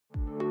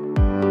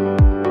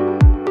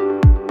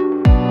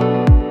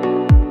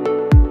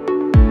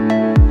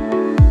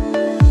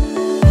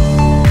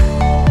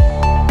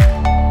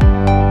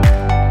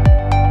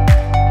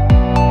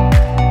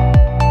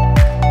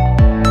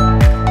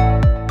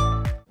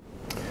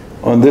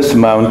On this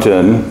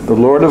mountain, the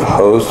Lord of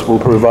hosts will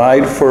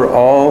provide for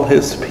all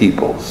his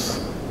peoples.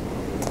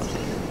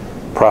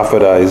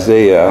 Prophet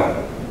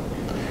Isaiah,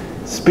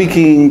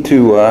 speaking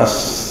to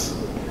us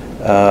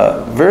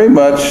very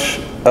much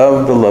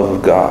of the love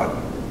of God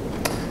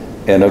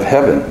and of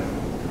heaven.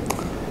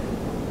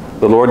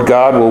 The Lord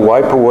God will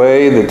wipe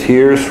away the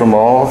tears from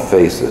all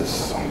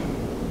faces.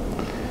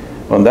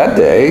 On that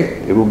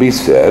day, it will be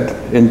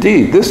said,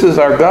 indeed, this is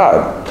our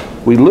God.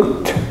 We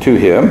looked to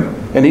him,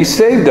 and he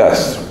saved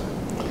us.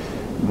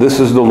 This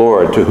is the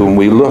Lord to whom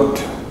we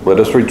looked. Let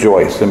us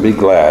rejoice and be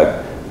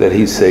glad that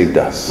he saved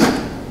us.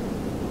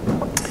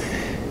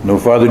 You know,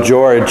 Father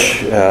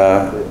George,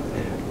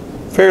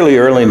 fairly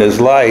early in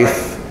his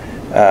life,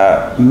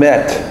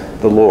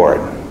 met the Lord,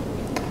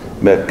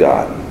 met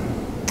God.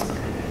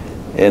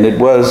 And it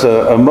was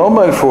a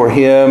moment for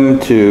him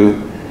to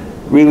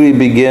really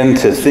begin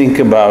to think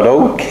about,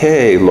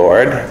 okay,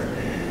 Lord,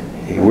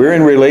 we're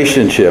in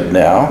relationship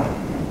now.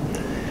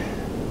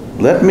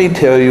 Let me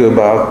tell you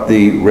about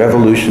the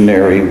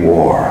Revolutionary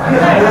War.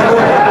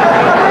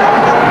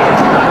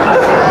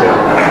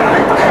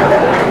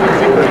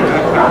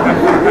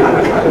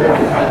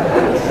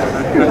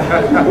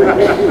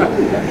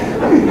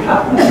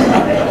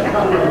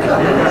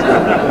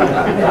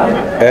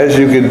 As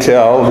you can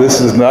tell,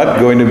 this is not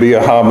going to be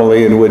a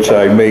homily in which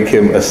I make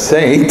him a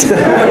saint,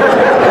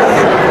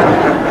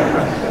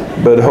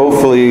 but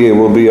hopefully it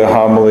will be a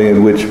homily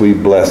in which we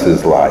bless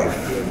his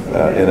life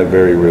in a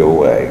very real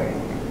way.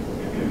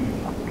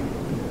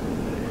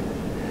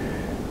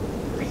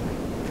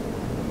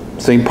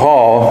 St.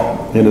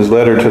 Paul, in his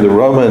letter to the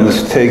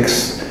Romans,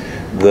 takes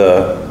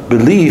the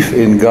belief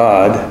in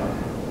God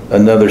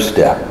another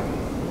step.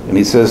 And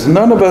he says,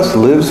 none of us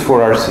lives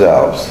for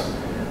ourselves.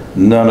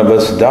 None of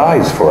us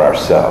dies for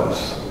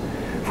ourselves.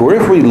 For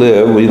if we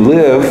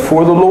live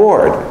for the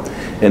Lord.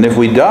 And if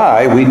we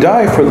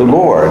die for the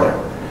Lord.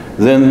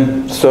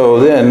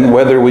 Then,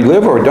 whether we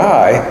live or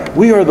die,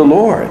 we are the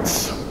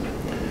Lord's.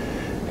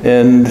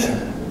 And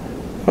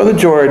Father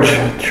George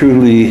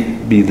truly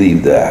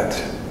believed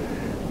that.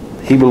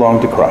 He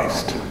belonged to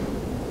Christ.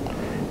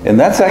 And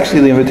that's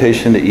actually the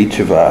invitation to each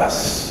of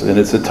us. And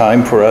it's a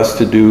time for us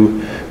to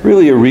do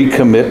really a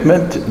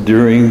recommitment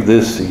during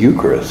this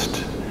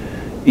Eucharist.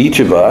 Each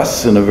of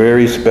us, in a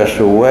very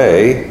special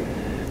way,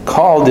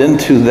 called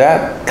into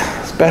that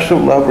special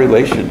love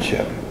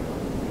relationship.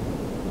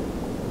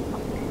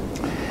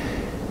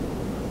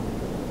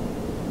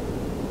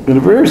 In a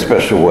very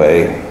special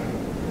way,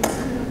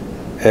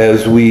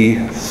 as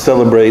we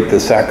celebrate the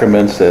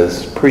sacraments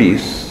as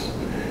priests,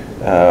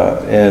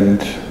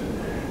 and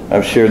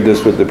I've shared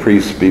this with the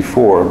priests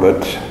before,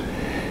 but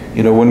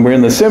you know, when we're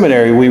in the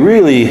seminary, we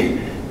really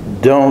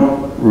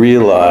don't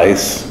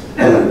realize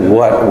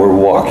what we're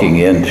walking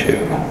into.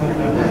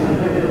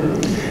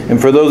 And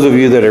for those of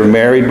you that are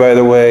married, by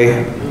the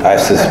way, I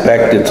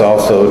suspect it's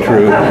also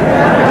true.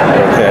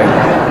 Okay,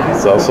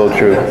 it's also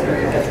true.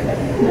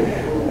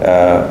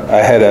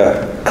 I had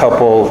a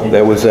couple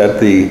that was at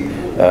the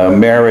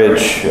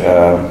marriage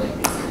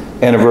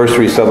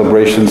anniversary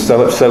celebration,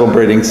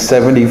 celebrating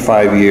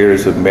 75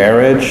 years of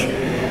marriage.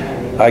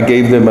 I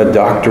gave them a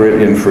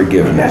doctorate in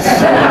forgiveness.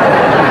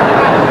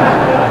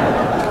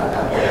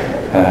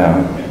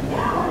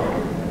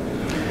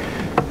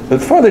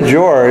 But Father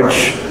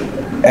George,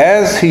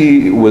 as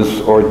he was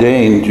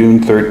ordained June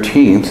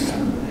 13th,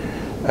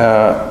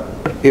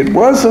 it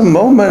was a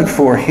moment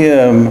for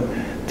him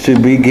to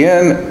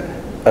begin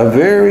a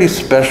very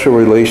special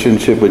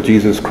relationship with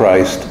Jesus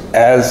Christ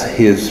as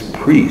his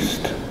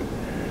priest.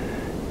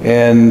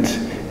 And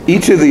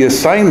each of the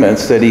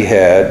assignments that he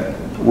had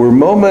were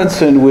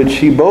moments in which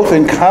he both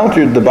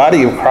encountered the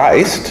body of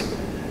Christ,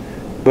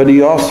 but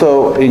he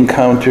also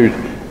encountered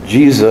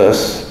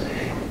Jesus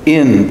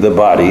in the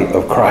body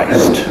of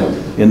Christ,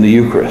 in the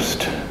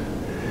Eucharist.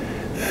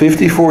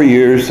 54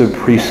 years of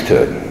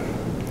priesthood.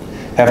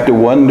 Have to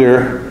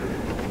wonder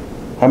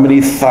how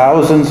many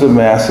thousands of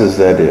masses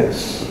that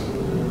is.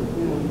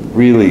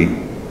 Really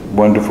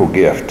wonderful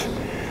gift.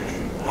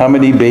 How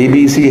many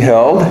babies he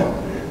held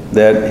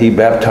that he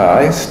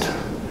baptized.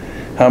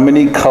 How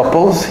many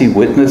couples he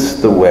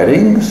witnessed the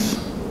weddings.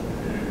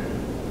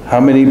 How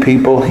many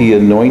people he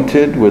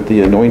anointed with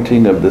the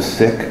anointing of the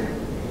sick.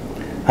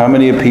 How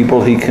many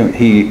people he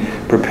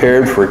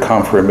prepared for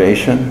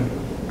confirmation.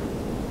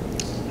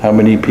 How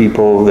many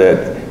people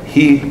that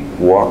he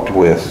walked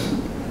with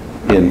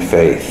in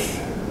faith.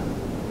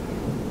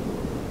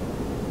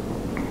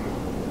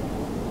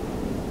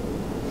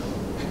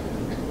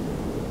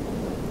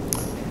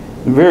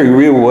 In a very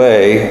real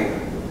way,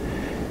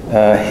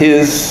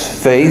 his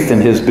faith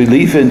and his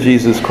belief in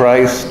Jesus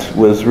Christ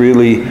was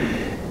really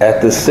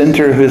at the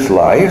center of his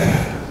life,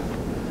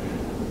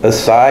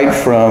 aside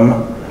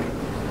from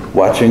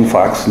watching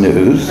Fox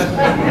News,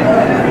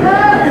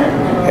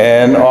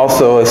 and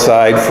also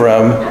aside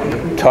from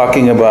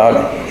talking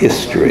about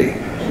history.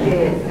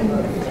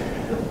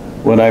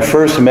 When I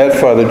first met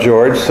Father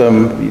George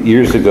some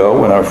years ago,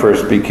 when I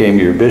first became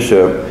your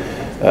bishop,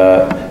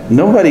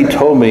 nobody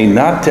told me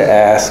not to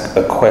ask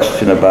a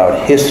question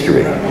about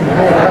history.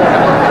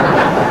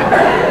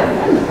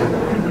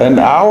 An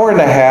hour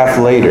and a half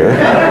later,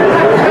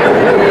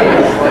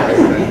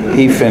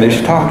 he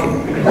finished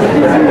talking.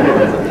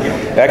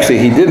 Actually,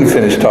 he didn't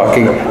finish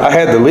talking. I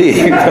had to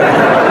leave.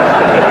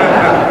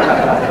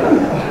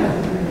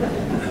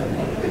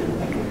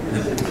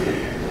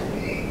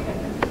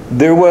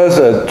 There was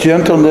a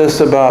gentleness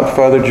about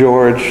Father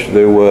George.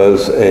 There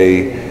was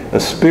a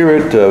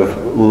spirit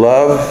of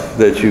love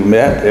that you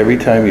met every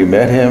time you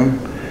met him.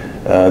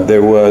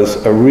 There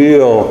was a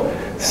real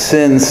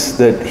sense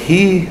that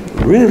he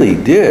really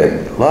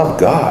did love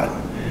God.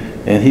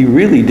 And he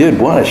really did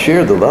want to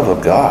share the love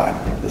of God,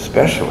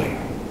 especially.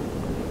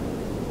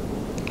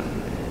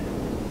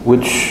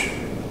 Which,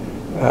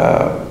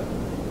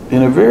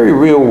 in a very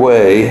real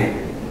way,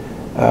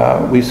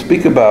 we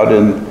speak about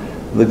in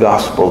the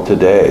gospel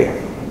today.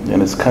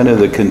 And it's kind of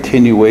the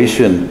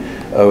continuation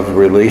of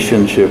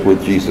relationship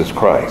with Jesus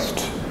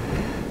Christ.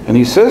 And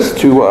he says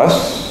to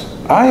us,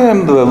 I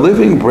am the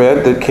living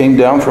bread that came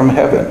down from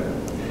heaven.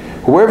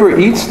 Whoever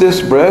eats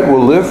this bread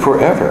will live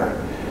forever.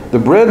 The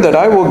bread that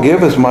I will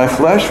give is my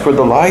flesh for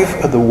the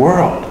life of the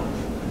world.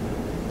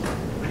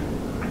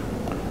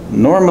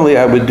 Normally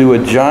I would do a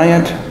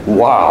giant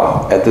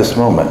wow at this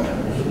moment.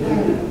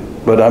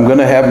 But I'm going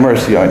to have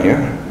mercy on you.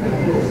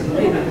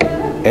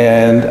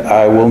 And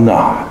I will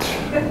not.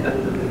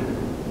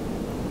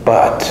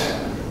 But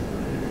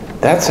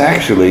that's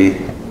actually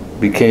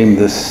became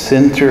the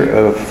center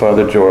of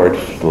Father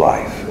George's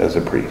life as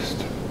a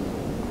priest.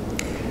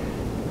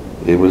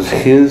 It was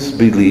his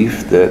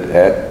belief that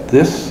at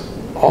this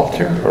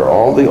altar, or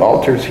all the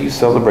altars he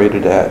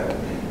celebrated at,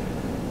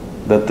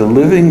 that the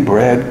living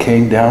bread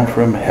came down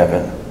from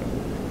heaven,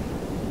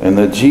 and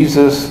that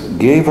Jesus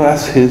gave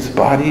us his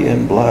body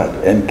and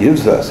blood, and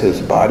gives us his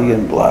body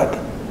and blood.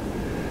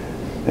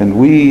 And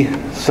we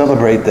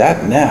celebrate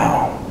that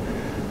now.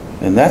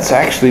 And that's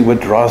actually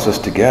what draws us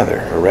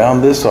together,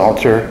 around this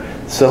altar,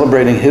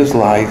 celebrating his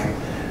life.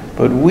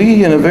 But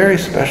we, in a very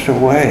special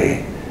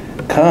way,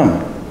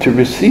 come to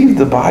receive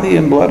the body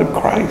and blood of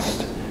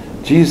Christ,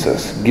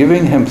 Jesus,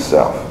 giving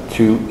himself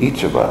to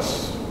each of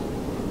us.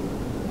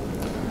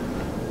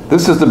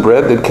 This is the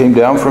bread that came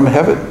down from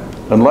heaven.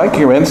 Unlike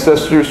your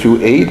ancestors who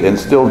ate and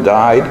still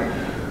died,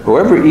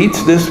 whoever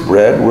eats this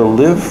bread will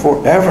live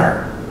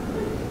forever.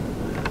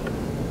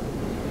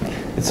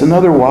 It's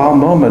another wow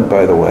moment,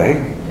 by the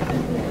way.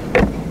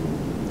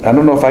 I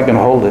don't know if I can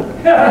hold it.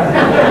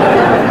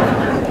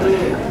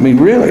 I mean,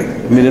 really.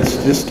 I mean, it's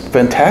just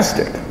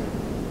fantastic.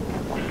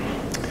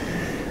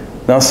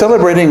 Now,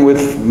 celebrating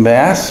with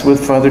Mass with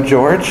Father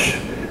George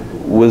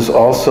was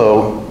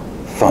also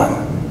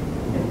fun.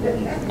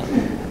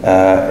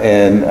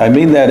 And I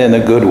mean that in a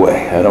good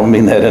way. I don't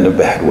mean that in a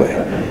bad way.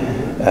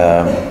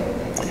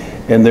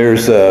 And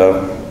there's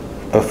a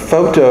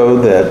photo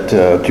that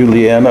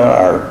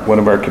Juliana, one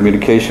of our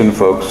communication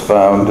folks,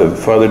 found of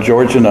Father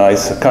George and I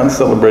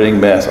concelebrating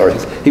Mass, or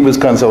he was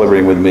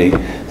concelebrating with me,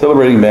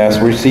 celebrating Mass.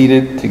 We're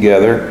seated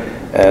together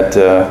at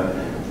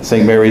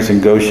St. Mary's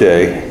in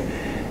Gaucher.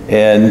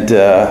 And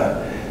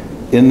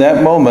in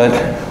that moment,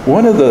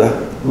 one of the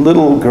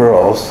little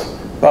girls,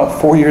 about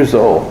 4 years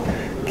old,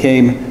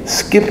 came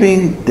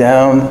skipping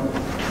down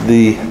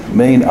the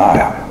main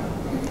aisle.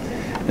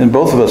 And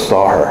both of us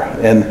saw her.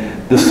 And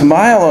the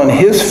smile on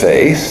his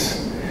face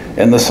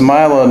and the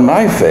smile on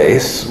my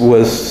face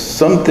was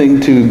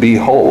something to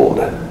behold.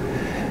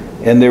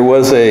 And there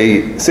was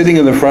sitting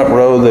in the front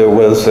row, there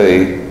was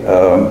a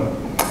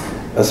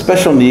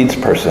special needs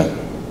person.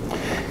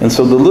 And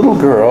so the little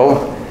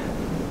girl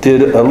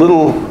did a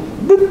little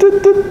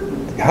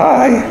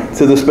hi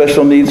to the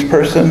special needs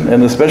person,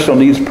 and the special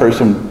needs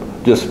person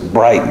just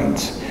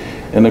brightens.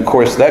 And of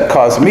course that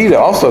caused me to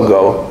also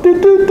go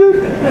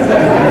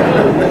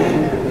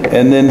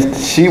and then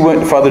she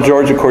went, Father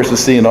George of course is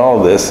seeing all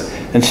of this,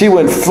 and she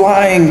went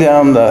flying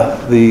down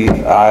the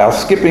aisle,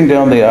 skipping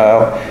down the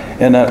aisle,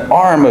 and an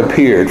arm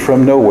appeared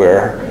from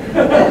nowhere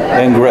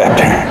and grabbed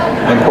her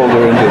and pulled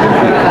her into the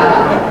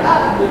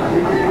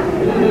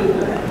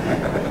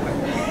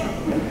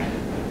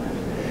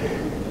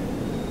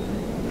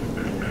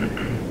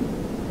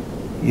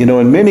pew. You know,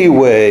 in many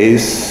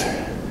ways,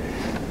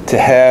 to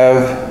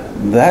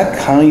have that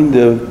kind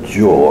of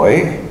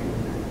joy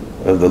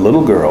of the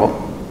little girl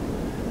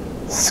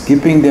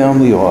skipping down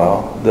the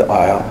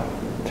aisle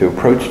to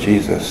approach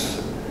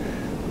Jesus,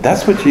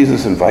 that's what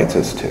Jesus invites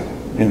us to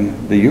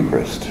in the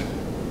Eucharist.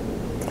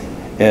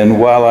 And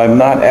while I'm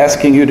not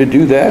asking you to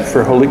do that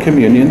for Holy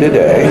Communion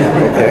today,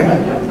 okay,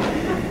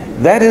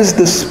 that is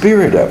the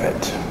spirit of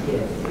it.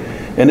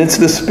 And it's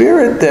the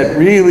spirit that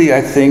really,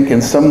 I think,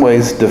 in some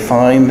ways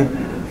defined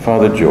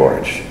Father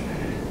George,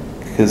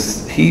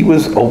 because he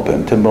was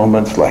open to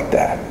moments like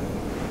that.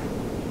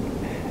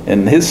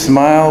 And his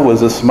smile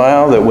was a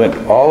smile that went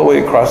all the way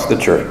across the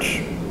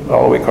church,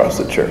 all the way across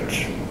the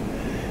church.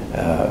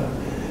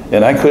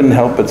 And I couldn't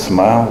help but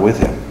smile with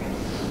him.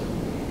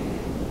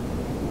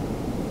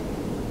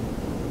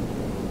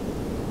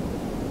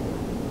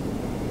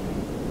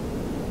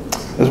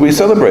 As we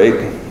celebrate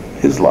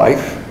his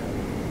life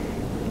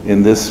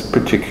in this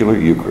particular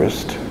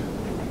Eucharist,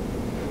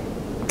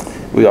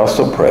 we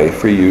also pray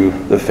for you,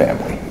 the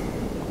family,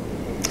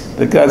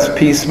 that God's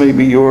peace may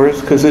be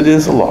yours, because it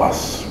is a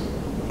loss.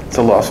 It's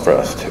a loss for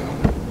us too.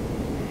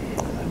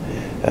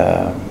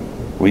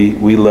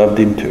 We loved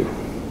him too.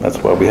 That's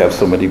why we have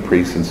so many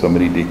priests and so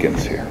many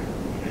deacons here,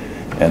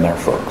 and our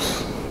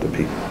folks, the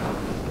people.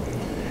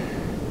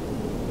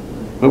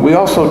 But we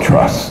also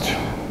trust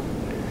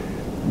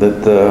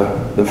that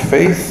the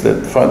faith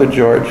that Father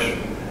George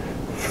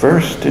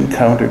first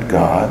encountered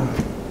God,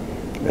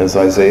 as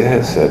Isaiah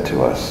has said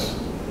to us,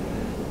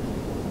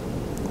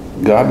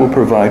 God will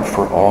provide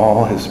for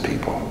all his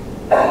people.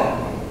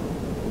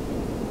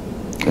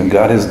 And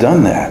God has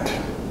done that,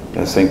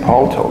 as St.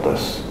 Paul told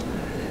us,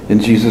 in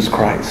Jesus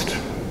Christ.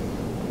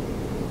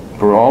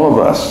 For all of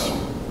us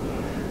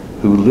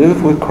who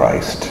live with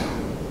Christ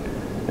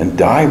and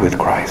die with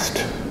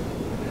Christ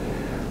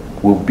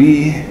will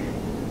be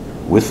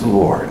with the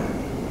Lord.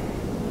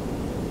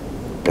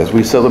 As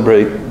we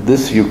celebrate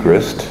this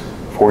Eucharist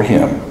for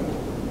him,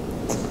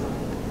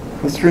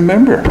 let's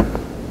remember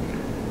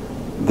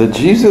that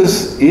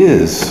Jesus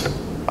is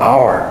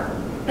our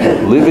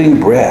living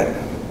bread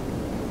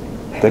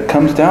that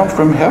comes down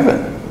from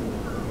heaven.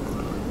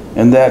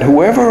 And that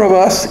whoever of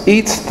us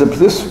eats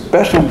this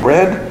special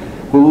bread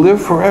will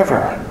live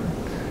forever.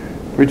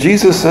 For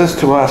Jesus says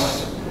to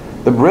us,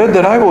 the bread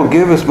that I will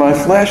give is my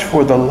flesh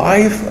for the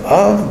life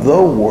of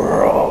the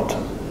world.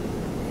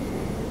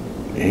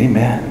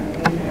 Amen.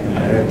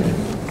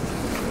 Amen.